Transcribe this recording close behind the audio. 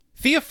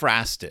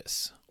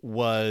Theophrastus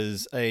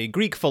was a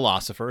Greek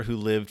philosopher who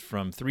lived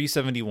from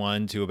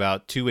 371 to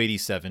about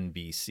 287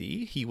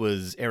 BC. He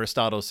was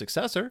Aristotle's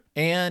successor,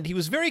 and he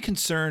was very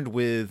concerned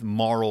with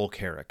moral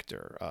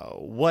character,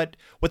 what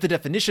the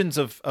definitions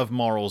of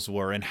morals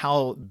were, and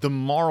how the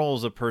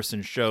morals a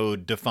person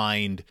showed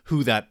defined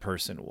who that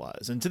person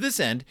was. And to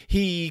this end,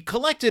 he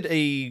collected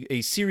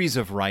a series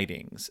of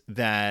writings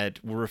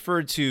that were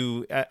referred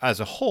to as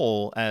a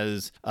whole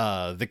as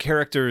the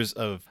characters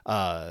of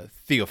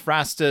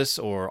Theophrastus,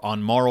 or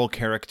on moral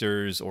characters,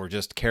 or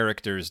just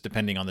characters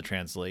depending on the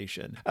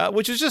translation,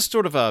 which is just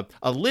sort of a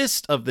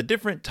list of the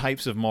different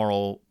types of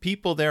moral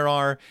people there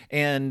are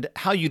and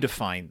how you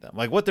define them,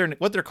 like what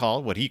they're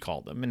called, what he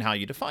called them, and how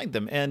you define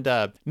them. And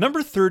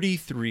number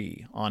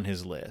 33 on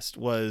his list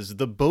was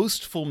the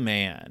boastful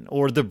man,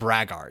 or the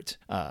braggart.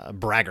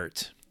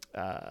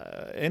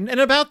 And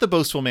about the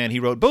boastful man, he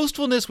wrote,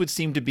 "Boastfulness would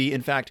seem to be,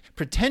 in fact,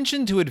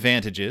 pretension to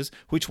advantages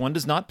which one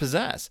does not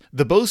possess.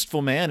 The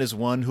boastful man is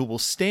one who will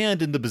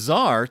stand in the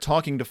bazaar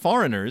talking to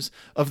foreigners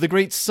of the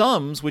great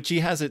sums which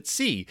he has at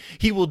sea.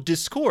 He will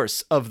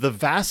discourse of the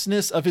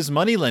vastness of his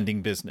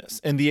money-lending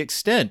business and the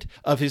extent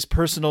of his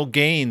personal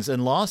gains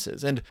and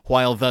losses. And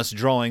while thus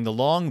drawing the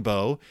long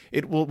bow,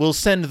 it will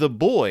send of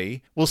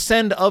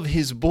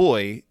his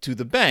boy to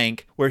the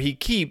bank where he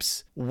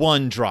keeps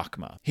 1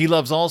 drachma. He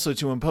loves also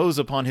to impose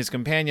upon his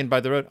companion by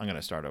the road." I'm going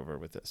to start over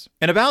with this.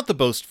 And about the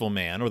boastful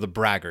man, or the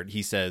braggart,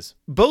 he says,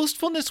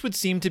 "Boastfulness would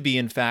seem to be,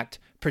 in fact,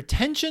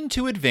 pretension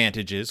to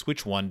advantages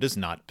which one does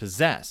not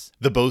possess.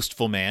 The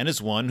boastful man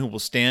is one who will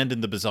stand in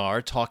the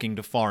bazaar talking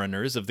to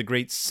foreigners of the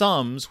great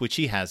sums which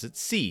he has at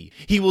sea.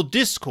 He will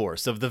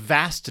discourse of the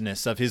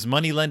vastness of his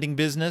money-lending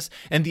business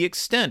and the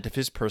extent of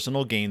his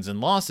personal gains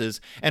and losses,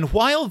 and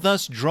while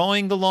thus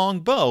drawing the long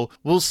bow,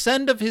 will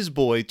send of his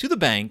boy to the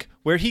bank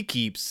where he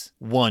keeps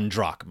 1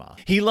 drachma.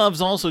 He loves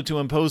also to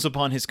impose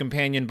upon his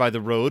companion by the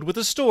road with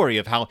a story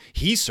of how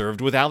he served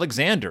with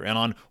Alexander, and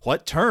on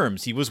what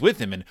terms he was with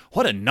him, and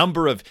what a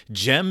number of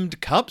gemmed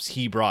cups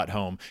he brought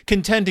home,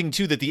 contending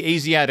too that the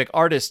Asiatic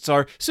artists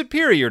are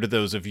superior to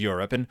those of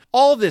Europe, and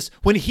all this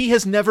when he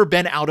has never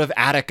been out of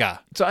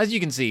Attica." So as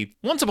you can see,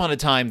 once upon a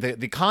time,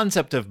 the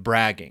concept of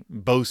bragging,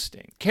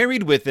 boasting,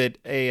 carried with it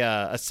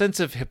a sense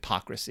of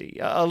hypocrisy,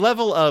 a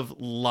level of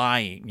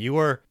lying. You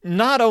were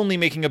not only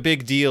making a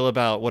big deal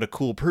about what a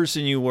cool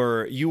person you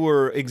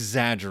were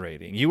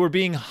exaggerating. You were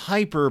being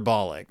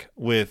hyperbolic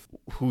with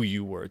who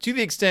you were, to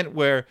the extent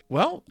where,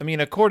 well, I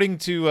mean, according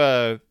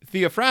to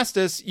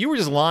Theophrastus, you were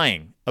just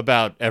lying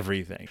about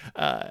everything.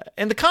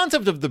 And the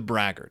concept of the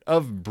braggart,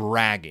 of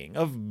bragging,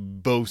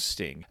 of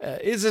boasting,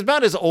 is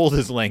about as old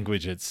as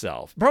language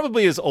itself,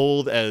 probably as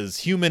old as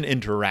human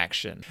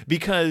interaction,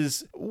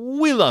 because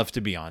we love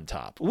to be on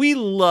top. We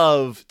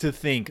love to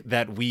think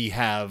that we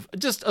have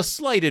just a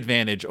slight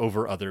advantage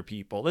over other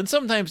people. And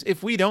sometimes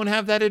if we don't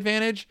have that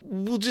advantage,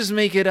 we'll just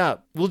make it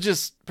up. We'll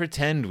just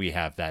pretend we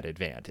have that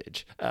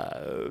advantage.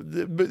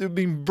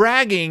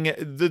 Bragging,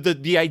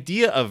 the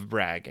idea of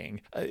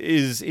bragging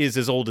is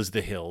as old as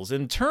the hills.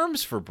 In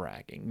terms for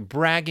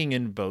bragging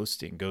and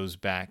boasting goes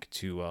back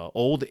to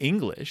Old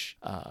English.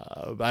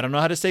 I don't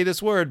know how to say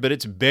this word, but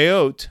it's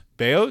beot,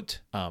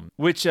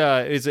 which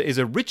is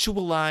a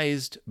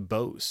ritualized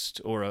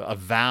boast, or a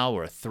vow,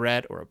 or a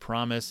threat, or a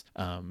promise.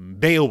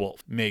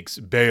 Beowulf makes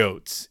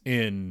beots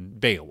in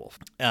Beowulf.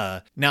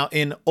 Now,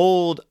 in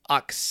Old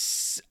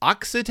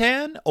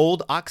Occitan,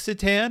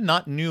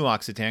 not New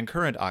Occitan,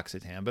 current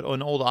Occitan, but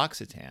in Old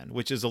Occitan,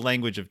 which is a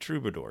language of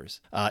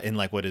troubadours in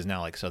like what is now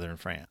like southern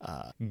France,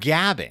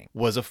 gabbing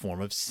was a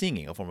form of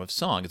singing, a form of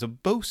song. It's a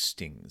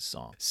boasting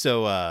song.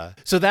 So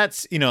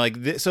that's,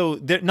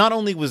 not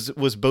only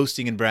was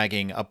boasting and bragging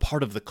a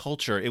part of the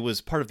culture, it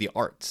was part of the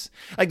arts.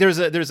 Like there's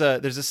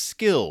a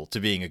skill to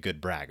being a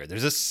good bragger.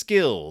 There's a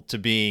skill to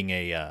being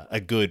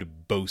a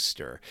good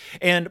boaster.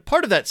 And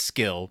part of that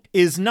skill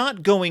is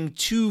not going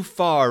too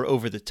far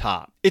over the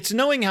top. It's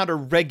knowing how to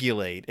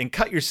regulate and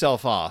cut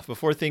yourself off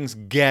before things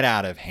get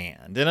out of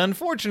hand. And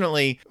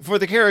unfortunately, for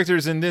the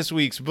characters in this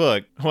week's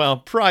book, well,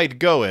 pride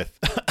goeth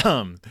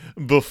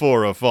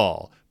before a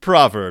fall.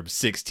 Proverbs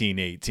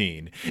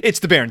 16:18. It's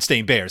the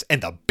Berenstain Bears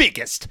and the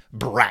biggest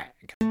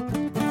brag.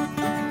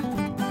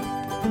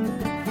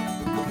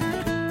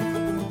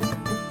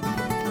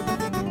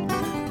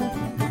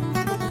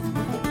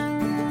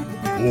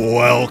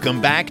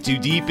 Welcome back to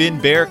Deep in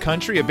Bear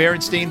Country, a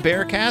Berenstain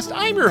Bearcast.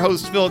 I'm your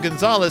host, Phil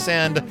Gonzalez,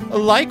 and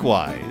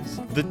likewise,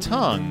 the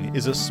tongue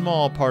is a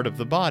small part of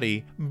the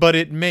body, but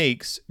it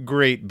makes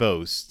great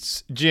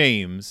boasts.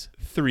 James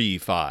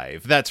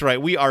 3:5. That's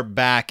right, we are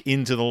back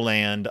into the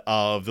land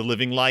of the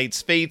Living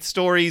Lights faith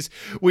stories.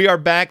 We are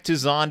back to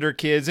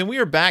Zonderkids, and we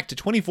are back to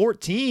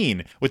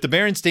 2014 with the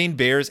Berenstain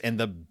Bears and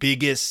the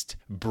biggest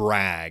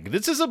brag.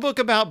 This is a book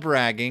about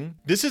bragging.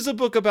 This is a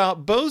book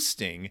about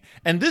boasting.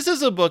 And this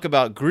is a book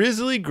about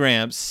Grizzly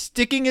Gramps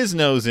sticking his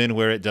nose in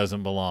where it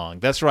doesn't belong.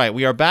 That's right,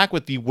 we are back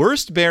with the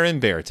worst bear in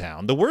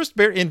Beartown, the worst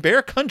bear in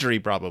Bear Country,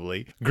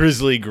 probably,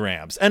 Grizzly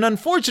Gramps. And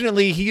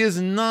unfortunately, he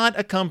is not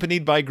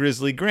accompanied by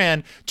Grizzly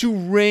Gran to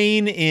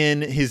rein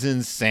in his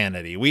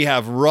insanity. We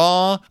have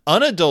raw,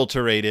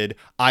 unadulterated,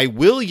 I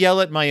will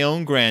yell at my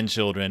own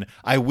grandchildren,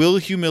 I will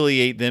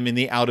humiliate them in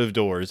the out of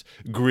doors,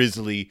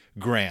 Grizzly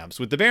Gramps.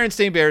 With the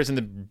Berenstain Bears and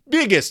the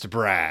biggest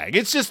brag.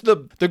 It's just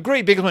the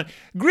great big one.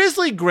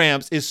 Grizzly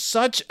Gramps is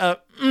such a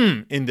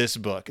in this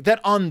book that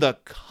on the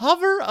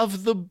cover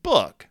of the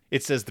book,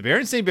 it says the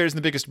Berenstain Bears and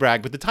the biggest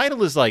brag, but the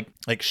title is like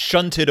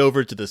shunted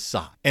over to the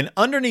side. And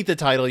underneath the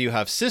title, you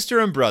have sister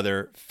and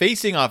brother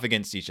facing off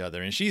against each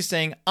other. And she's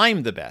saying,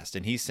 I'm the best.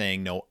 And he's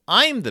saying, no,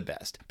 I'm the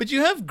best. But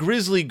you have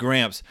Grizzly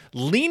Gramps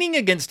leaning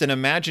against an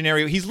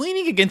imaginary, he's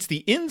leaning against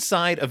the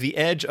inside of the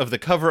edge of the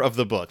cover of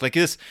the book. Like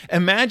this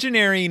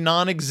imaginary,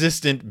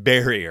 non-existent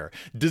barrier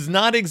does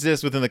not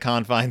exist within the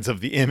confines of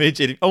the image.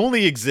 It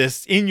only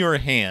exists in your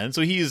hand.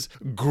 So he is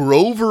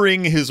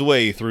grovering his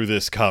way through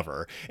this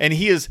cover. And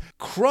he is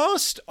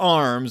crossed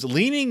arms,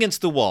 leaning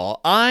against the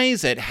wall,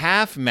 eyes at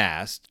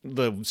half-mast,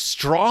 the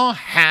straw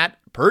hat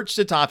perched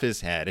atop his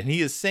head, and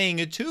he is saying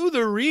to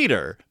the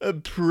reader,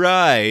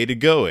 pride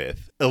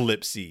goeth,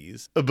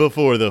 ellipses,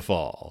 before the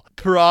fall.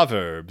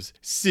 Proverbs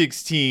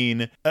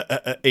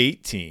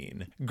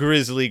 16:18.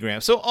 Grizzly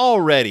Gramps. So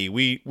already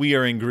we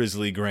are in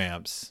Grizzly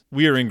Gramps.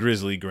 We are in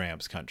Grizzly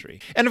Gramps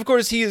country. And of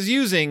course he is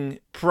using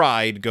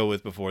pride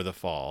goeth before the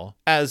fall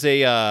as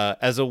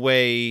a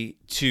way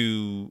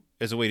to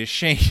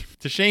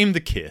shame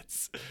the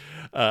kids.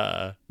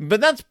 But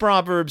that's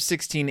Proverbs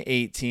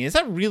 16:18. Is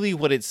that really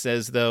what it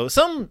says, though?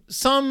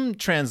 Some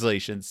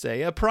translations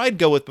say, a pride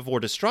goeth before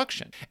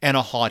destruction, and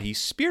a haughty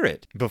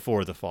spirit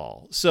before the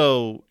fall.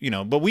 So,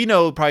 but we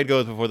know pride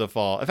goeth before the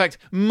fall. In fact,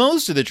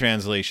 most of the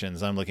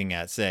translations I'm looking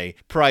at say,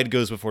 pride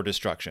goes before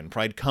destruction,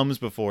 pride comes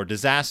before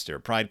disaster,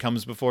 pride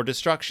comes before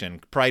destruction,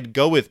 pride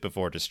goeth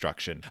before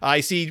destruction. I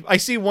see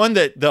one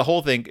that the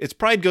whole thing, it's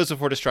pride goes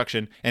before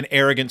destruction, and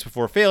arrogance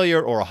before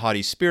failure, or a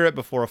haughty spirit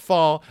before a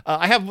fall.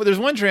 There's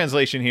one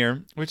translation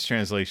here. Which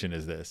translation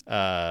is this?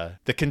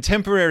 The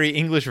contemporary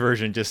English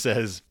version just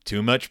says,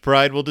 too much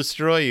pride will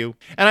destroy you.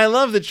 And I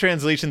love the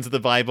translations of the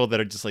Bible that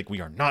are just like,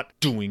 we are not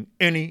doing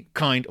any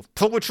kind of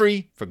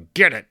poetry.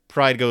 Forget it.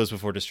 Pride goes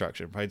before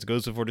destruction. Pride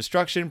goes before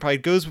destruction.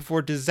 Pride goes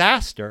before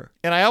disaster.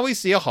 And I always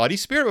see a haughty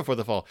spirit before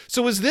the fall.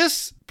 So was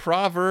this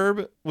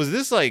proverb,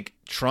 like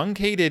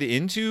truncated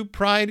into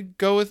pride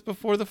goeth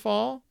before the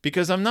fall?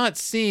 Because I'm not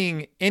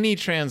seeing any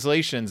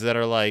translations that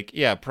are like,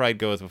 yeah, pride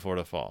goeth before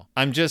the fall.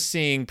 I'm just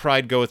seeing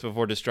pride goeth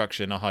before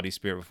destruction, a haughty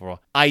spirit before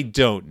fall. I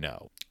don't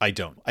know. I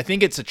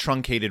think it's a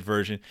truncated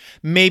version.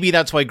 Maybe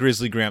that's why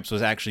Grizzly Gramps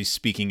was actually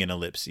speaking in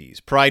ellipses.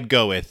 Pride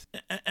goeth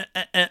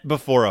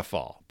before a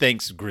fall.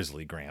 Thanks,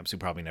 Grizzly Gramps, who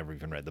probably never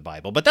even read the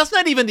Bible. But that's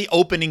not even the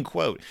opening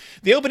quote.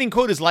 The opening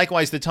quote is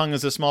likewise the tongue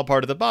is a small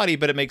part of the body,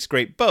 but it makes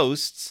great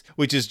boasts,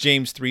 which is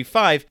James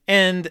 3:5.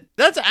 And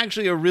that's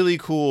actually a really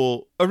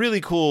cool,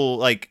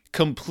 like,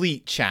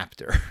 complete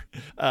chapter.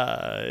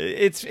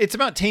 It's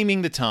about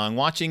taming the tongue,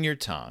 watching your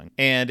tongue,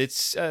 and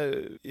it's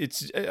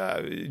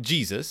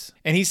Jesus,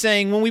 and he's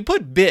saying when we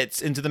put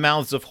bits into the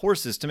mouths of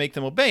horses to make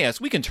them obey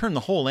us, we can turn the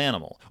whole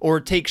animal.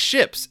 Or take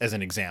ships as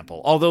an example.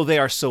 Although they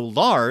are so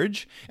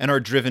large and are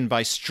driven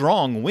by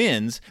strong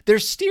winds, they're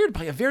steered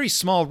by a very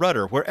small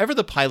rudder wherever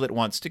the pilot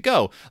wants to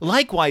go.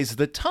 Likewise,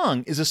 the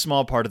tongue is a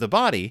small part of the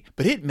body,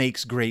 but it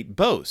makes great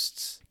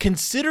boasts.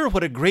 Consider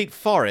what a great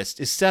forest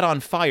is set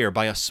on fire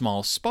by a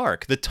small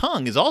spark. The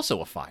tongue is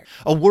also a fire,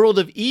 a world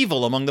of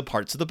evil among the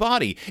parts of the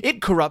body.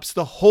 It corrupts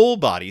the whole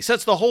body,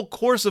 sets the whole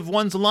course of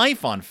one's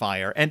life on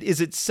fire, and is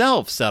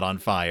itself set on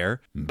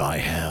fire by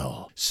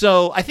hell.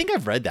 So I think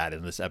I've read that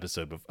in this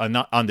episode,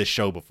 not on this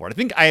show before. I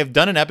think I have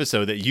done an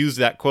episode that used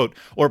that quote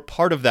or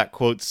part of that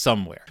quote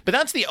somewhere. But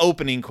that's the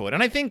opening quote.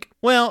 And I think,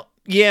 well,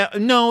 yeah,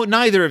 no,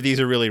 neither of these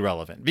are really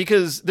relevant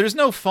because there's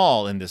no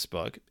fall in this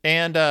book,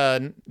 and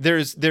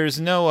there's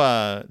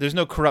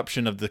no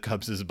corruption of the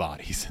cubs'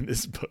 bodies in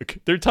this book.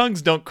 Their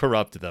tongues don't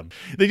corrupt them;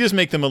 they just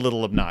make them a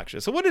little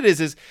obnoxious. So what it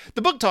is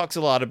the book talks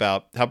a lot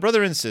about how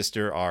brother and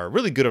sister are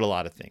really good at a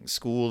lot of things: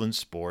 school and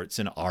sports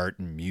and art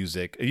and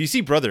music. You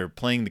see brother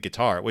playing the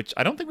guitar, which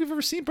I don't think we've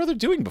ever seen brother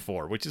doing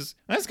before,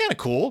 that's kind of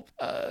cool.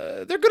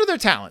 They're good at their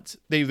talents.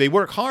 They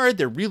work hard.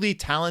 They're really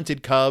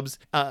talented cubs.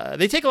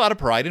 They take a lot of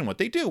pride in what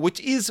they do, which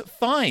is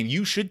fine.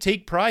 You should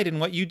take pride in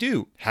what you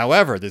do.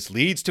 However, this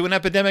leads to an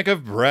epidemic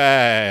of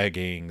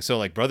bragging. So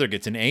like brother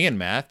gets an A in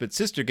math, but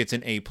sister gets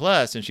an A+,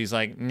 and she's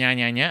like,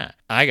 nya,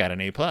 I got an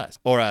A+.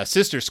 Or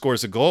sister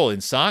scores a goal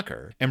in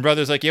soccer, and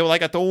brother's like, yeah, well, I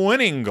got the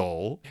winning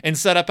goal, and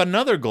set up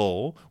another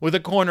goal with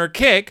a corner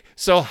kick,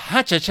 so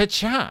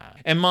ha-cha-cha-cha.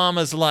 And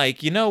mama's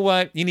like, you know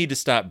what? You need to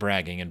stop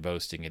bragging and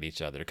boasting at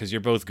each other because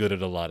you're both good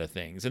at a lot of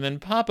things. And then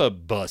Papa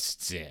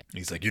busts in.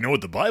 He's like, you know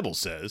what the Bible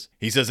says?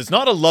 He says it's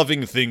not a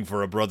loving thing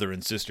for a brother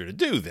and sister to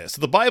do this.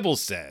 The Bible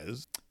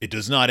says it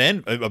does not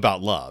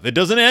about love. It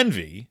doesn't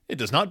envy. It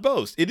does not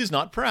boast. It is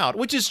not proud,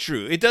 which is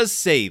true. It does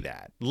say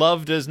that.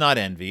 Love does not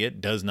envy.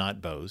 It does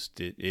not boast.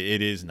 It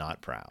is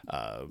not proud.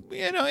 I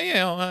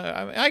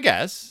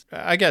guess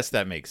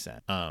that makes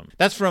sense.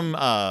 That's from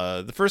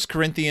the 1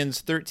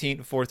 Corinthians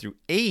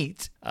 13:4-8.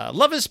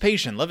 Love is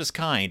patient, love is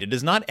kind. It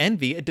does not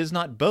envy, it does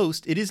not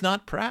boast, it is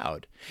not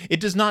proud.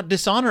 It does not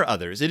dishonor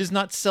others, it is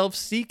not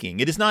self-seeking.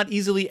 It is not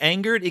easily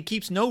angered, it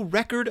keeps no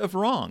record of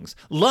wrongs.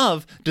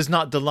 Love does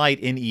not delight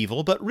in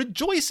evil, but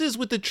rejoices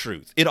with the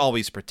truth. It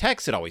always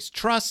protects, it always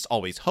trusts,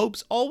 always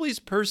hopes, always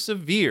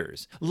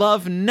perseveres.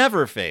 Love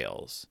never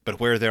fails. But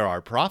where there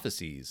are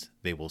prophecies,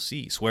 they will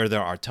cease. Where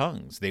there are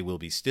tongues, they will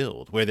be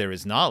stilled. Where there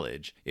is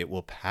knowledge, it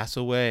will pass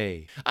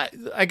away.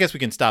 I guess we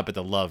can stop at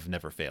the love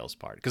never fails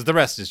part, because the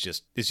rest is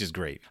just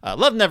great.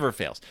 Love never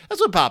fails. That's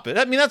what Papa.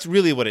 I mean, that's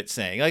really what it's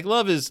saying. Like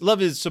love is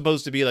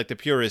supposed to be like the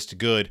purest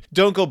good.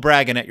 Don't go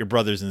bragging at your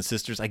brothers and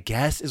sisters, I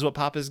guess is what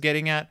Papa's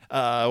getting at.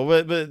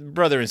 But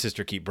brother and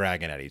sister keep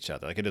bragging at each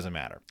other. Like it doesn't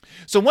matter.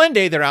 So one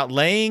day they're out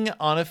laying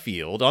on a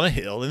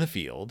hill in the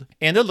field,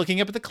 and they're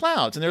looking up at the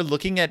clouds, and they're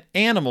looking at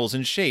animals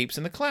and shapes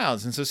in the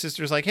clouds. And so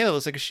sister's like, hey, that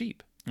looks like a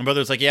sheep. And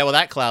brother's like, yeah, well,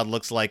 that cloud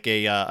looks like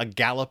a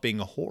galloping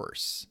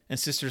horse. And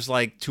sister's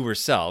like, to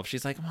herself,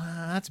 she's like, well,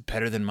 that's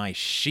better than my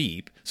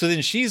sheep. So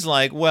then she's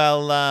like,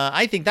 well,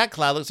 I think that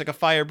cloud looks like a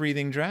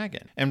fire-breathing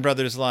dragon. And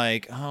brother's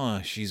like,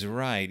 oh, she's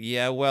right.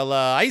 Yeah, well,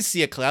 I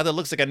see a cloud that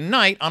looks like a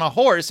knight on a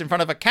horse in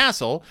front of a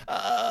castle,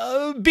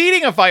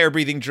 beating a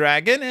fire-breathing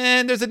dragon,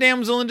 and there's a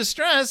damsel in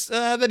distress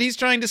that he's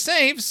trying to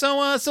save,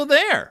 so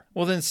there.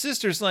 Well, then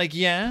sister's like,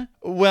 yeah,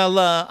 well,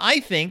 I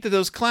think that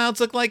those clouds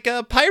look like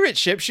a pirate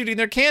ship shooting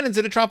their cannons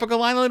at a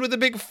tropical island with a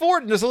big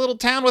fort, and there's a little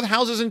town with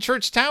houses and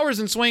church towers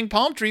and swaying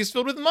palm trees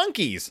filled with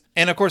monkeys.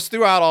 And of course,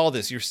 throughout all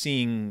this, you're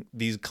seeing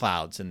these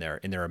clouds in their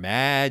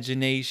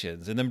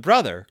imaginations. And then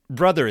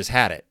brother has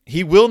had it.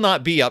 He will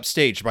not be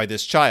upstaged by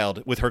this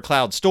child with her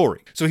cloud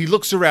story. So he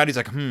looks around, he's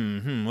like,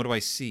 what do I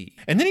see?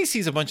 And then he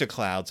sees a bunch of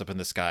clouds up in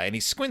the sky, and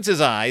he squints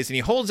his eyes, and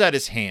he holds out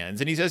his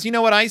hands, and he says, you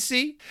know what I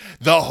see?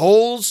 The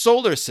whole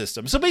solar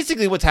system. So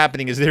basically what's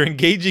happening is they're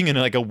engaging in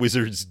like a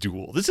wizard's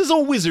duel. This is a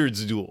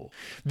wizard's duel.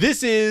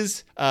 This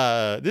is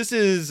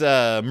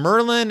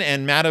Merlin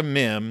and Madam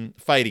Mim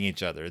fighting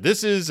each other.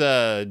 This is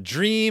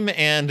Dream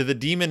and the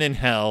demon in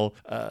hell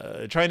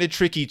trying to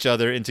trick each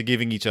other into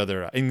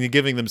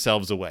giving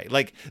themselves away.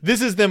 Like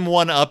this is them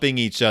one-upping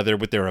each other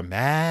with their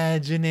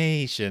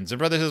imaginations. And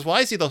brother says, well,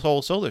 I see the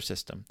whole solar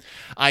system.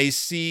 I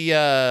see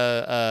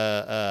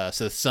so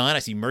the sun, I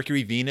see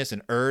Mercury, Venus,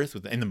 and Earth,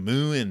 and the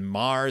moon and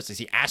Mars. I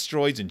see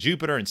asteroids and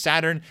Jupiter and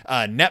Saturn,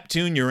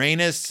 Neptune,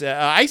 Uranus.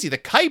 I see the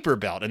Kuiper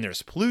Belt, and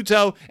there's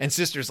Pluto. And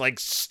sister's like,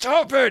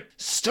 stop it!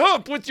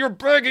 Stop with your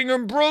begging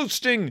and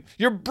boasting!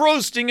 You're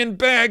boasting and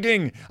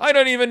begging! I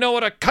don't even know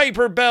what a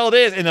Kuiper Belt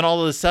is! And then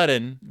all of a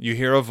sudden, you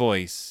hear a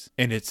voice,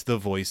 and it's the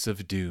voice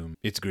of doom.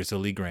 It's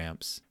Grizzly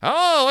Gramps.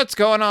 Oh, what's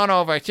going on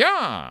over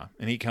here?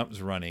 And he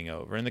comes running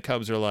over, and the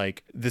cubs are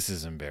like, this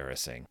is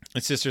embarrassing.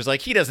 And sister's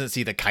like, he doesn't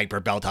see the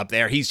Kuiper Belt up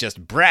there. He's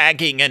just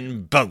bragging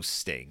and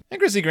boasting. And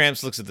Grizzly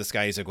Gramps looks at the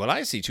sky. He's like, well,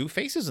 I see two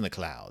faces in the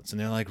clouds. And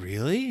they're like,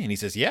 really? And he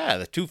says, yeah,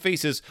 the two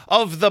faces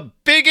of the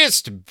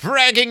biggest,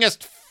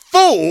 braggingest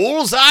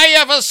fools I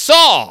ever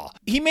saw.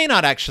 He may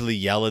not actually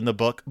yell in the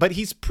book, but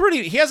he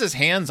has his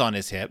hands on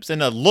his hips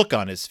and a look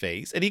on his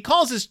face, and he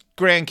calls his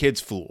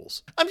grandkids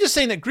fools. I'm just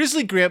saying that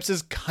Grizzly Gramps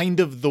is kind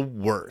of the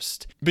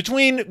worst.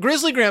 Between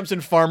Grizzly Gramps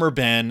and Farmer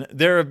Ben,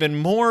 there have been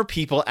more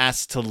people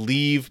asked to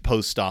leave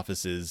post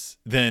offices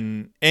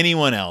than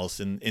anyone else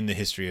in the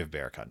history of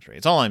Bear Country.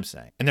 It's all I'm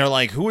saying. And they're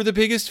like, who are the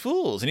biggest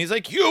fools? And he's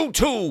like, you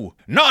two,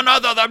 none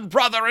other than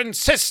Brother and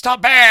Sister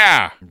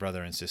Bear. And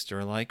brother and sister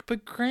are like,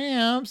 but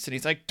Gramps. And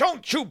he's like,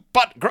 don't you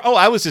oh,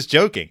 I was just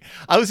joking.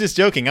 I was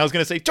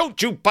going to say,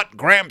 don't you butt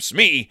Gramps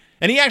me.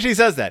 And he actually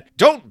says that.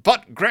 Don't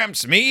butt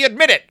Gramps me,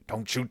 admit it.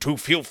 Don't you two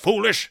feel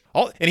foolish?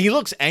 Oh, and he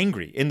looks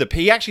angry.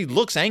 He actually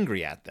looks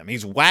angry at them.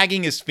 He's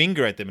wagging his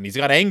finger at them, and he's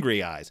got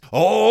angry eyes.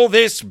 All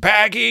this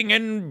bagging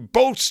and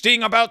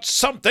boasting about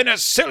something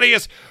as silly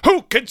as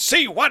who could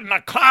see what in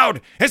a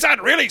cloud? Is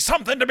that really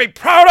something to be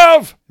proud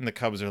of? And the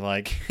cubs are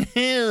like,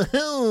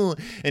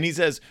 and he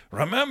says,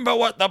 remember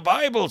what the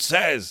Bible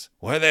says.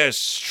 Where there's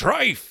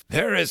strife,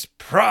 there is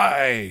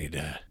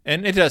pride.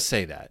 And it does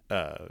say that.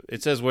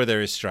 It says where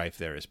there is strife,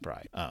 there is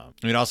pride.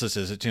 It also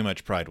says that too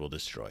much pride will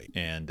destroy,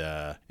 and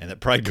that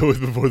pride goeth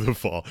before the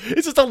fall.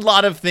 It's just a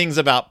lot of things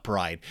about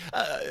pride.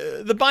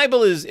 The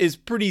Bible is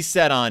pretty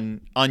set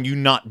on you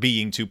not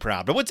being too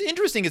proud. But what's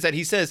interesting is that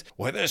he says,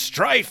 where there's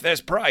strife,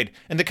 there's pride.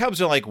 And the cubs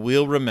are like,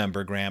 we'll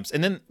remember, Gramps.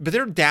 But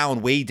they're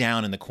way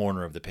down in the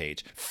corner of the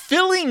page.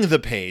 Filling the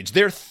page,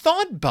 their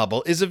thought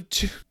bubble is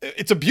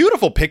it's a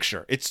beautiful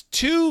picture. It's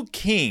two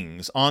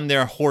kings on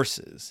their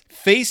horses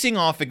facing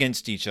off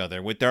against each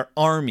other with their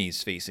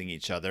armies facing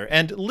each other.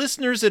 And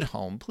listeners at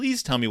home,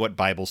 please tell me what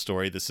Bible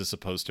story this is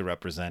supposed to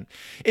represent.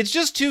 It's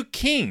just two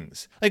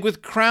kings, like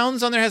with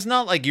crowns on their heads,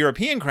 not like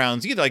European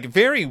crowns either, like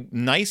very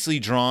nicely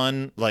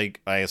drawn, like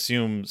I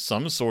assume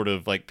some sort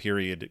of like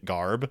period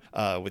garb,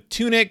 with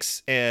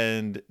tunics,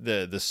 and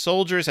the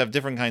soldiers have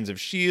different kinds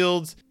of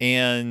shields,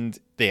 and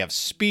They have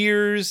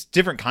spears,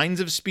 different kinds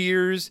of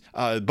spears.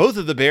 Both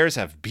of the bears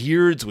have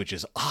beards, which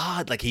is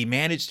odd. Like he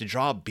managed to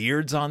draw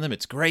beards on them.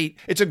 It's great.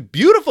 It's a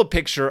beautiful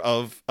picture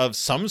of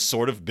some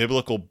sort of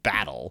biblical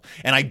battle,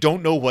 and I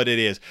don't know what it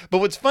is. But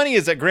what's funny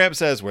is that Gramps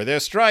says, where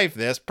there's strife,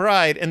 there's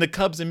pride, and the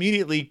Cubs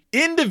immediately,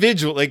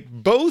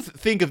 both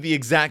think of the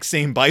exact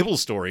same Bible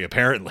story,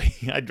 apparently.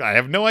 I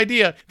have no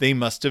idea. They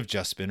must have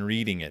just been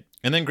reading it.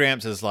 And then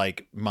Gramps is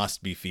like,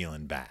 must be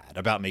feeling bad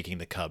about making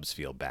the Cubs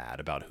feel bad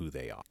about who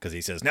they are. Because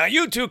he says, now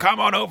you two come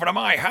on over to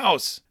my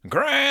house.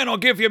 Gran will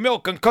give you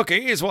milk and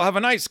cookies. We'll have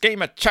a nice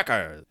game of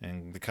checkers.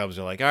 And the Cubs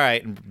are like, all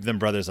right. And then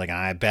Brother's like,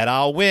 I bet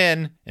I'll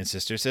win. And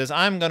Sister says,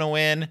 I'm going to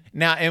win.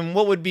 Now, and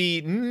what would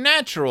be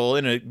natural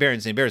in a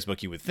Berenstain St. Bears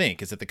book, you would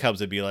think, is that the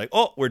Cubs would be like,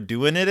 oh, we're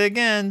doing it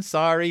again.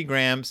 Sorry,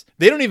 Gramps.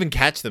 They don't even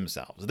catch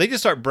themselves. They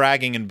just start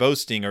bragging and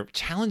boasting or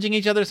challenging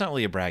each other. It's not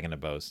really a brag and a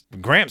boast.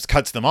 Gramps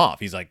cuts them off.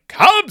 He's like,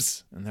 Cubs!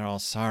 And they're all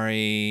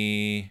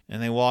sorry.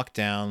 And they walk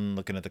down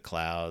looking at the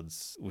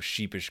clouds with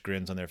sheepish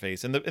grins on their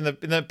face. And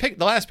the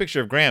last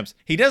picture of Gramps,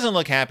 he doesn't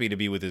look happy to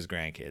be with his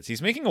grandkids.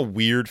 He's making a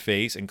weird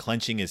face and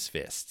clenching his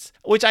fists,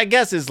 which I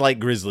guess is like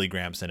Grizzly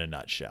Gramps in a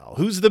nutshell.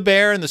 Who's the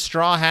bear in the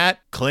straw hat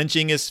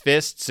clenching his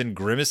fists and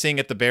grimacing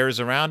at the bears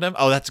around him?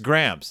 Oh, that's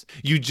Gramps.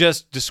 You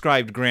just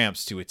described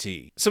Gramps to a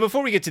T. So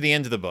before we get to the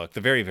end of the book,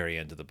 the very, very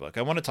end of the book,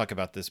 I want to talk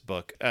about this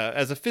book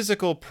as a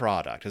physical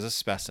product, as a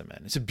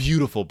specimen. It's a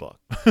beautiful book.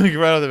 Right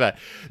off the bat.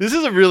 This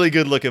is a really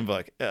good looking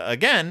book.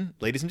 Again,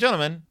 ladies and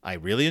gentlemen, I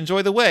really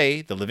enjoy the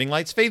way the Living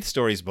Lights Faith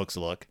Stories books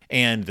look,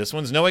 and this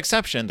one's no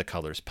exception. The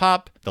colors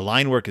pop, the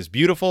line work is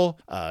beautiful,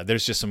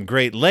 there's just some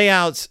great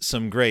layouts,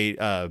 some great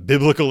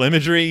biblical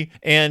imagery,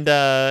 and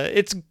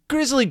it's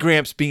Grizzly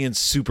Gramps being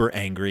super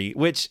angry,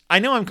 which I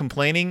know I'm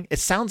complaining. It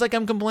sounds like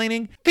I'm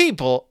complaining.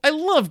 People, I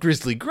love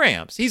Grizzly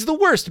Gramps. He's the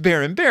worst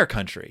bear in bear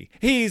country.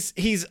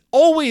 He's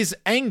always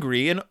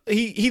angry, and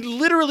he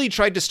literally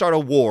tried to start a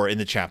war in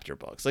the chapter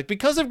books. Like,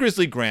 because of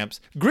Grizzly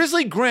Gramps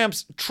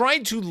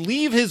tried to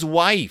leave his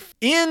wife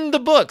in the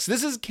books.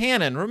 This is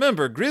canon.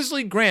 Remember,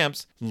 Grizzly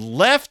Gramps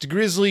left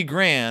Grizzly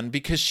Gran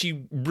because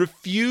she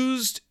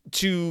refused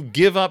to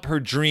give up her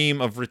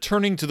dream of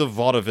returning to the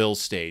vaudeville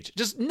stage.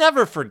 Just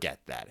never forget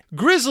that.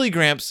 Grizzly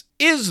Gramps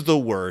is the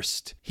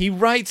worst. He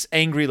writes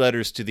angry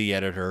letters to the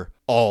editor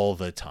all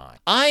the time.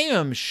 I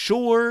am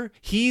sure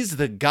he's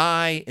the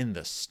guy in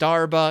the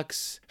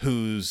Starbucks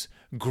who's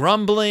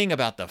grumbling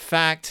about the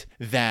fact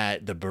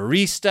that the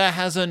barista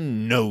has a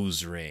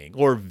nose ring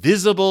or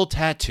visible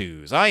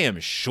tattoos. I am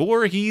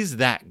sure he's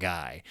that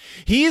guy.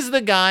 He's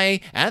the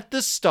guy at the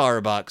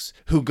Starbucks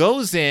who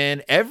goes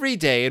in every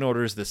day and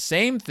orders the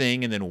same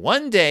thing, and then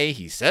one day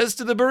he says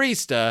to the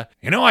barista,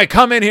 I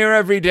come in here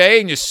every day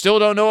and you still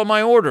don't know what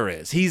my order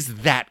is. He's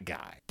that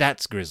guy.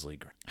 That's Grizzly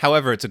Gramps.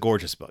 However, it's a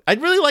gorgeous book. I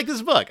really like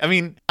this book. I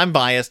mean, I'm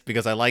biased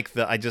because I like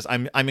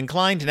I'm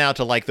inclined now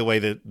to like the way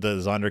that the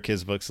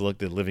Zonderkids books look,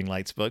 the Living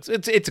Lights books.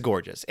 It's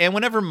gorgeous. And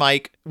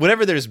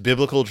whenever there's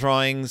biblical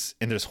drawings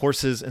and there's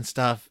horses and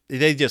stuff,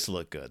 they just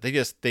look good.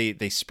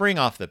 They spring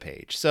off the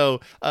page. So,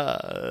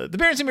 the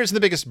Berenstain Bears is the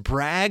biggest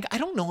brag. I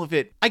don't know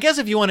I guess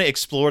if you want to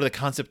explore the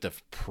concept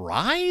of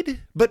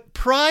pride, but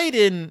pride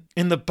in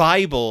the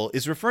Bible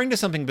is referring to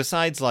something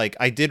besides like,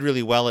 I did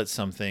really well at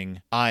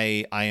something,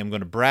 I am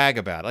going to brag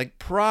about. Like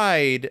pride,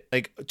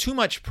 like too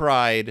much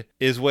pride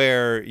is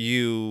where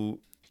you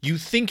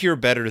think you're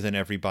better than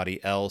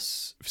everybody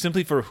else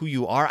simply for who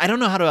you are. I don't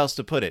know how else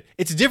to put it.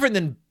 It's different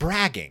than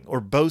bragging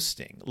or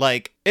boasting.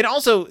 Like, and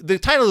also the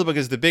title of the book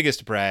is The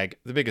Biggest Brag.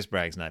 The Biggest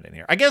Brag's not in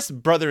here. I guess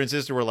brother and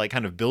sister were like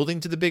kind of building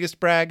to the biggest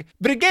brag.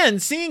 But again,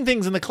 seeing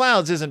things in the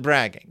clouds isn't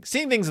bragging.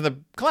 Seeing things in the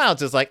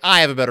clouds is like,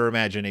 I have a better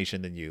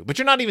imagination than you. But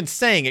you're not even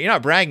saying it. You're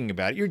not bragging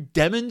about it. You're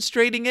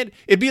demonstrating it.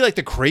 It'd be like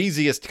the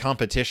craziest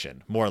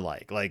competition, more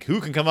like who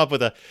can come up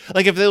with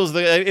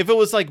if it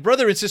was like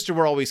brother and sister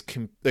were always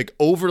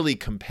overly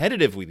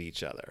competitive with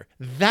each other,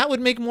 that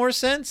would make more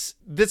sense.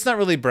 That's not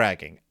really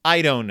bragging.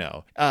 I don't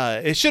know.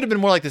 It should have been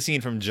more like the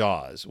scene from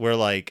Jaws, where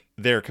like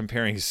they're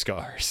comparing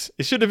scars.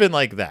 It should have been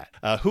like that.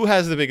 Who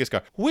has the biggest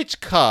scar? Which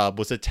cub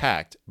was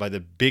attacked by the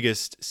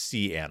biggest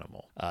sea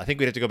animal? I think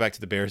we'd have to go back to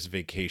the Bear's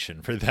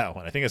Vacation for that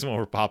one. I think that's one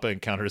where Papa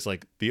encounters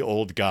like the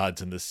old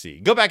gods in the sea.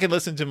 Go back and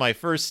listen to my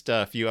first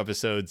few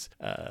episodes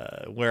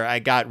where I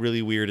got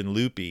really weird and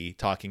loopy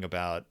talking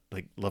about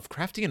like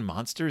Lovecraftian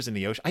monsters in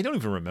the ocean. I don't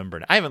even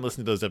remember. I haven't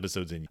listened to those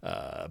episodes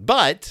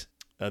but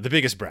The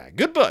Biggest Brag.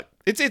 Good book.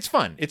 It's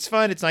fun. It's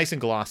fun. It's nice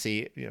and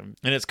glossy, and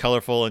it's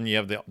colorful, and you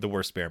have the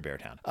worst bear in Bear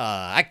Town.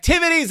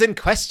 Activities and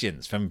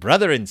questions from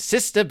Brother and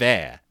Sister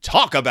Bear.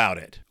 Talk about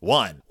it.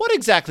 1. What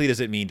exactly does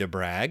it mean to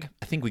brag?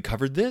 I think we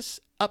covered this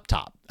up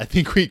top. I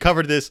think we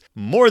covered this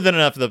more than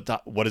enough at the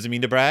top. What does it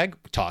mean to brag?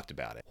 We talked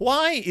about it.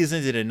 Why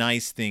isn't it a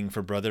nice thing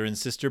for Brother and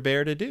Sister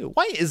Bear to do?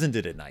 Why isn't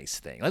it a nice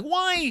thing? Like,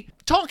 why?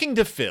 Talking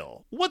to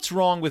Phil. What's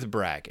wrong with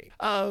bragging?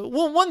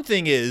 Well, one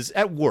thing is,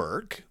 at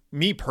work,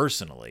 me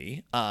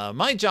personally,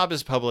 my job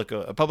is public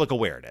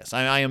awareness.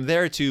 I am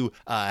there to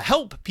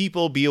help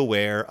people be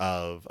aware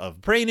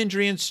of brain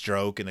injury and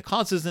stroke and the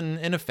causes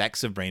and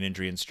effects of brain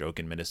injury and stroke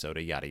in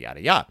Minnesota, yada,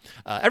 yada, yada.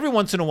 Every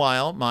once in a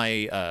while,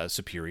 my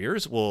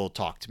superiors will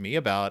talk to me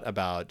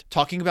about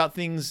talking about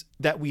things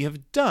that we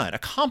have done,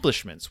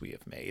 accomplishments we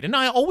have made. And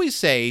I always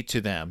say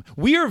to them,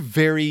 we are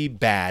very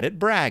bad at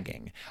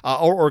bragging.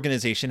 Our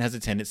organization has a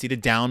tendency to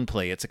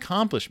downplay its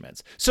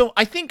accomplishments. So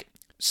I think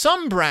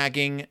some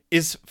bragging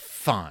is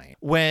fine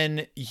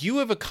when you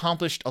have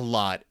accomplished a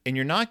lot and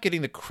you're not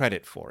getting the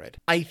credit for it.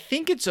 I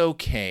think it's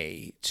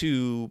okay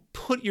to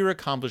put your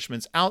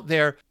accomplishments out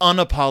there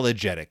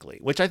unapologetically,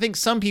 which I think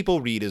some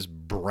people read as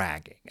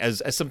bragging,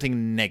 as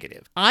something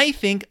negative. I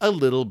think a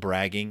little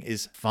bragging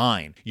is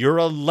fine. You're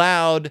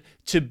allowed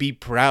to be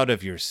proud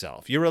of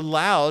yourself. You're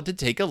allowed to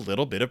take a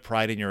little bit of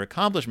pride in your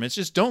accomplishments.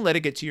 Just don't let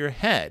it get to your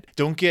head.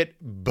 Don't get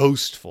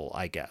boastful,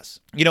 I guess.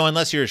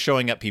 Unless you're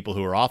showing up people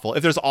who are awful.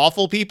 If there's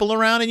awful people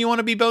around and you want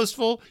to be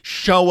boastful,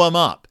 show them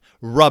up.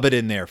 Rub it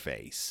in their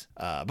face.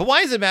 But why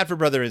is it bad for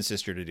brother and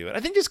sister to do it? I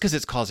think just because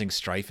it's causing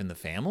strife in the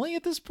family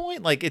at this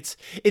point. Like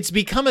it's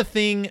become a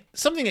thing,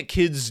 something that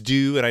kids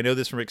do, and I know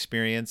this from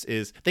experience,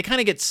 is they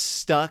kind of get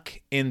stuck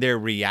in their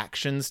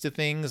reactions to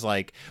things.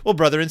 Like, well,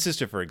 brother and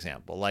sister, for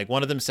example. Like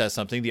one of them says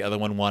something, the other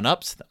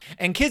one-ups them.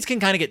 And kids can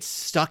kind of get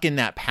stuck in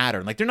that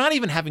pattern. Like they're not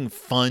even having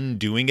fun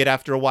doing it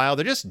after a while.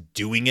 They're just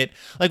doing it.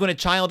 Like when a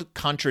child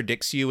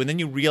contradicts you and then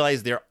you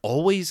realize they're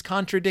always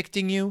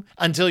contradicting you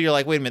until you're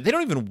like, wait a minute, they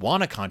don't even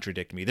want to contradict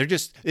me.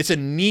 It's a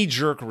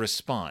knee-jerk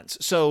response.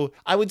 So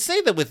I would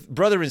say that with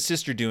brother and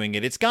sister doing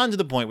it, it's gotten to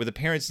the point where the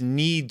parents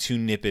need to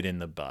nip it in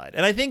the bud.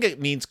 And I think it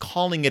means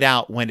calling it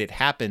out when it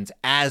happens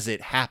as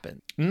it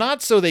happens.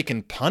 Not so they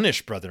can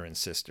punish brother and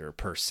sister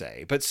per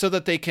se, but so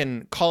that they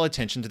can call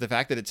attention to the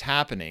fact that it's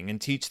happening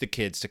and teach the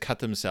kids to cut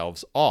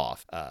themselves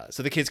off.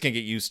 So the kids can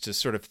get used to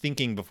sort of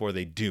thinking before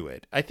they do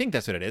it. I think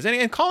that's what it is.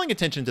 And calling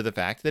attention to the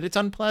fact that it's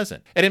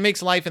unpleasant and it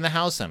makes life in the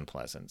house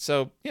unpleasant.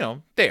 So,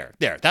 there,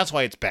 that's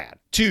why it's bad.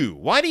 2,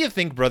 why do you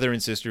think brother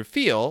and sister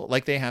feel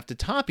like they have to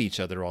top each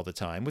other all the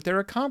time with their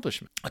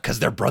accomplishments? Because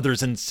they're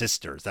brothers and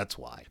sisters, that's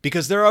why.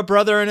 Because they're a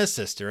brother and a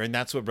sister, and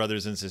that's what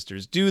brothers and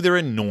sisters do. They're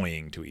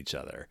annoying to each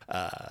other.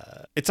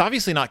 It's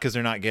obviously not because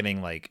they're not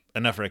getting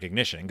enough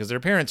recognition, because their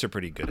parents are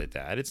pretty good at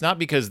that. It's not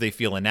because they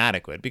feel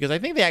inadequate, because I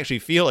think they actually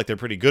feel like they're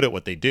pretty good at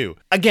what they do.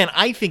 Again,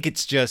 I think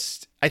it's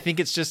just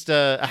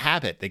a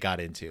habit they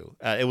got into.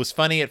 It was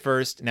funny at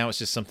first. Now it's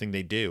just something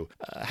they do.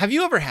 Have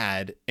you ever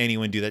had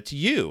anyone do that to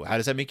you? How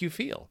does that make you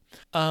feel?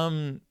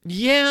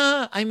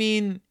 Yeah.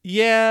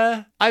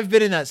 I've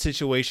been in that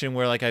situation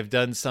where I've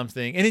done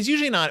something, and it's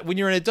usually not, when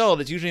you're an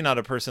adult, it's usually not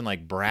a person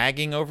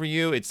bragging over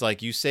you. It's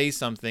you say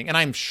something, and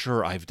I'm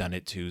sure I've done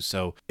it too.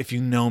 So if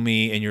you know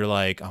me and you're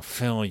like, oh,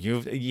 Phil,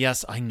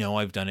 yes, I know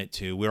I've done it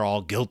too. We're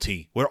all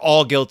guilty.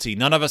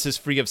 None of us is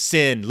free of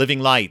sin, living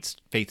lights,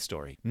 faith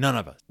story. None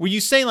of us. Were you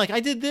saying I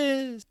did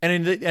this?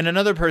 And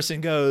another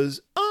person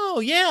goes, oh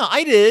yeah,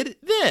 I did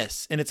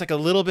this. And it's a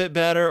little bit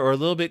better or a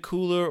little bit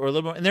cooler or a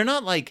little more. And they're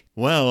not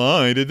well,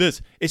 I did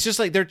this. It's just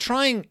they're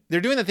doing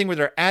the thing where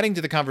they're adding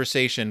to the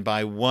conversation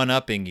by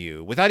one-upping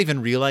you without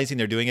even realizing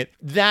they're doing it.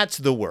 That's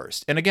the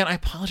worst. And again, I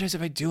apologize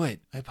if I do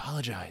it. I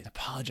apologize.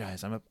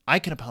 I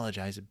can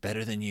apologize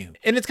better than you.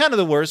 And it's kind of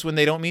the worst when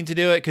they don't mean to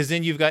do it, because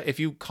then if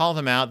you call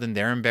them out, then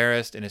they're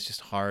embarrassed and it's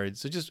just hard.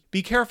 So just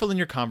be careful in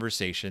your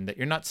conversation that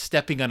you're not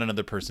stepping on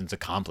another person's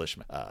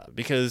accomplishment.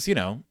 Because,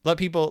 let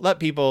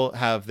people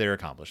have their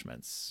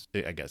accomplishments,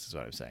 I guess is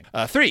what I'm saying.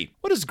 3,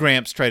 what does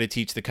Gramps try to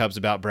teach the Cubs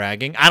about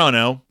bragging? I don't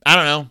know. I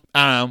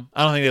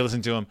don't think they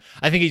listen to him.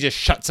 I think he just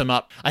shuts them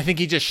up.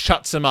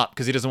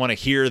 Because he doesn't want to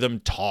hear them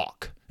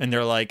talk. And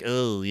they're like,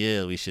 oh,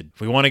 yeah, if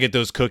we want to get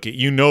those cookies,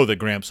 that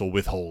Gramps will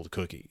withhold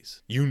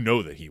cookies.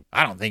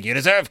 I don't think you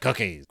deserve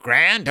cookies.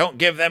 Gran, don't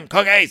give them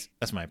cookies.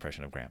 That's my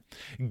impression of Gran.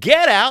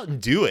 Get out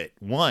and do it.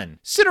 1,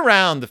 sit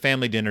around the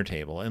family dinner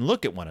table and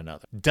look at one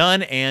another.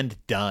 Done and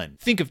done.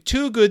 Think of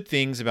 2 good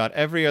things about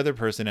every other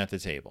person at the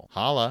table.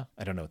 Holla.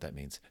 I don't know what that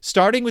means.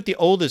 Starting with the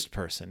oldest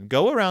person,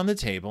 go around the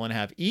table and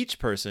have each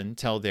person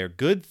tell their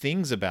good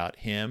things about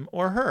him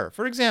or her.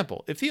 For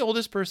example, if the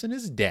oldest person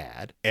is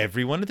Dad,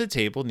 everyone at the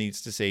table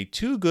needs to say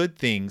 2 good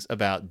things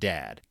about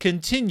Dad.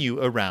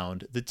 Continue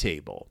around the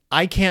table.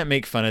 I can't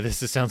make fun of this.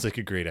 This sounds like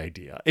a great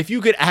idea. If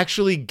you could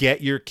actually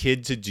get your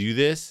kid to do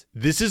this,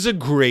 this is a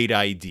great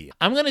idea.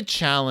 I'm going to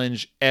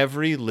challenge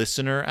every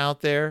listener out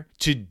there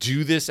to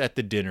do this at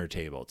the dinner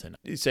table tonight.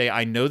 Say,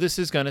 I know this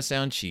is going to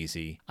sound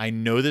cheesy. I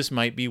know this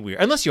might be weird.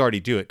 Unless you already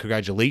do it.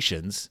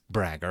 Congratulations,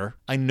 bragger.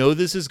 I know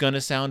this is going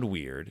to sound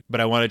weird,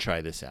 but I want to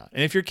try this out.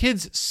 And if your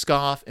kids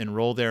scoff and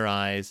roll their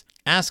eyes,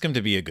 ask them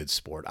to be a good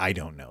sport. I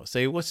don't know.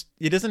 Say,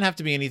 it doesn't have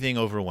to be anything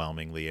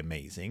overwhelmingly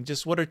amazing.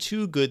 Just what are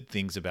 2 good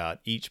things about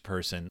each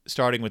person,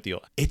 starting with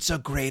it's a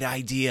great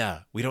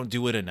idea. We don't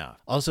do it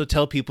enough. Also,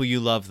 tell people you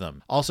love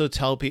them. Also,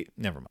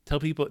 never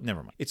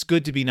mind. It's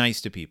good to be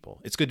nice to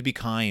people. It's good to be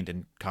kind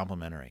and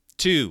complimentary.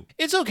 2,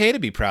 it's okay to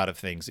be proud of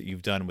things that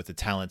you've done with the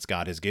talents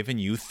God has given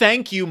you.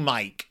 Thank you,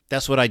 Mike.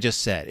 That's what I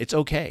just said. It's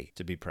okay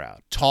to be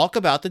proud. Talk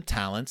about the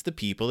talents the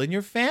people in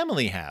your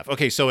family have.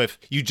 Okay, so if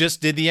you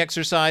just did the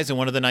exercise and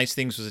one of the nice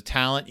things was a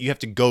talent, you have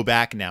to go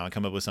back now and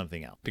come up with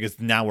something else because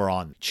now we're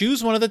on.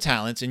 Choose one of the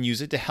talents and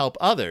use it to help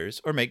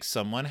others or make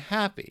someone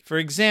happy. For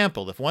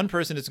example, if one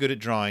person is good at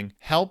drawing,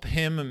 help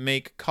him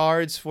make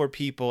cards for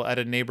people at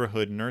a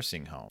neighborhood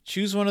nursing home.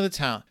 Choose one of the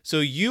talents. So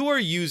you are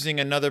using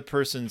another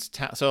person's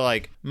talent. So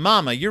like,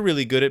 Mama, you're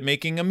really good at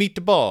making a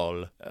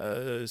meatball.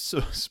 So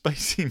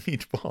spicy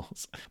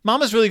meatballs.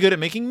 Mama's really good at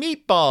making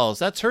meatballs.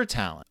 That's her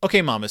talent.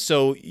 Okay, Mama,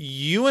 so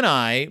you and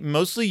I,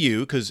 mostly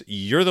you, because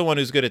you're the one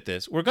who's good at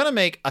this, we're going to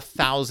make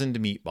 1,000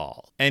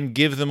 meatballs and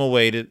give them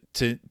away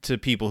to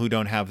people who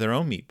don't have their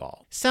own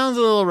meatball. Sounds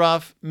a little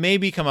rough.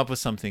 Maybe come up with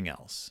something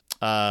else.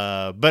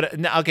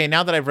 But okay,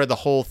 now that I've read the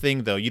whole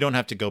thing, though, you don't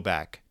have to go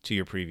back to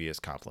your previous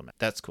compliment.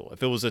 That's cool.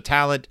 If it was a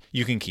talent,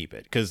 you can keep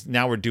it because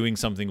now we're doing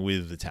something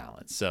with the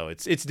talent. So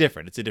it's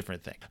different. It's a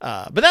different thing.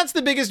 But that's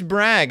the biggest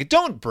brag.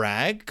 Don't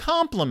brag,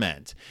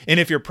 compliment.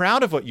 And if you're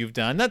proud of what you've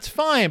done, that's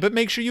fine, but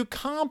make sure you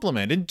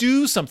compliment and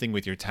do something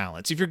with your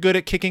talents. If you're good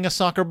at kicking a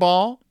soccer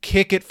ball,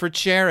 kick it for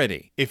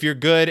charity. If you're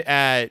good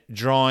at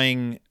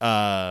drawing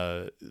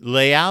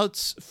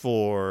layouts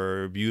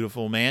for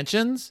beautiful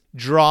mansions,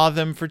 draw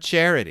them for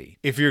charity.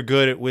 If you're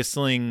good at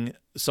whistling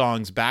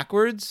songs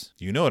backwards,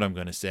 you know what I'm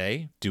going to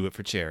say. Do it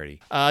for charity.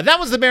 That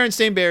was the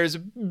Berenstain Bears'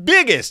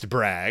 biggest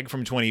brag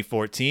from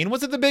 2014.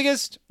 Was it the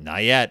biggest?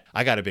 Not yet.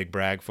 I got a big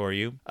brag for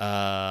you.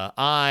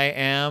 I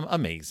am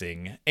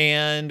amazing.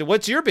 And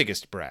what's your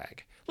biggest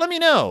brag? Let me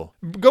know.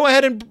 Go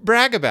ahead and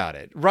brag about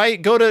it. Right?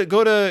 Go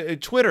to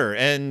Twitter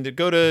and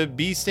go to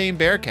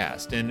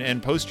BStainBearcast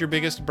and post your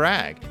biggest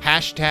brag.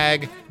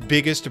 Hashtag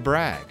biggest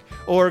brag.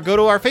 Or go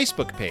to our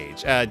Facebook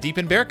page, Deep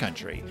in Bear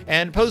Country,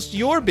 and post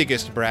your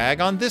biggest brag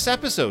on this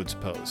episode's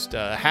post.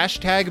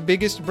 Hashtag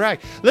biggest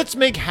brag. Let's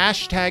make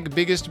hashtag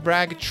biggest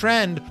brag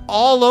trend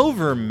all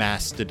over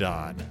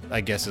Mastodon, I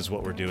guess is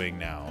what we're doing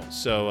now.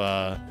 So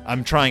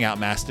I'm trying out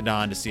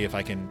Mastodon to see if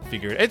I can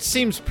figure it. It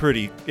seems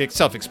pretty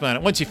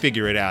self-explanatory. Once you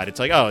figure it out, it's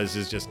like, oh, this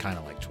is just kind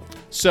of like Twitter.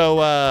 So,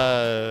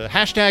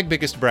 hashtag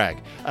biggest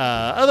brag.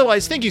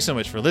 Otherwise, thank you so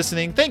much for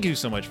listening. Thank you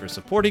so much for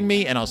supporting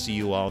me, and I'll see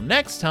you all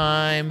next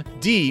time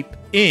deep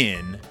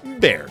in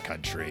Bear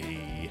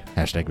Country.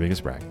 Hashtag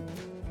biggest brag.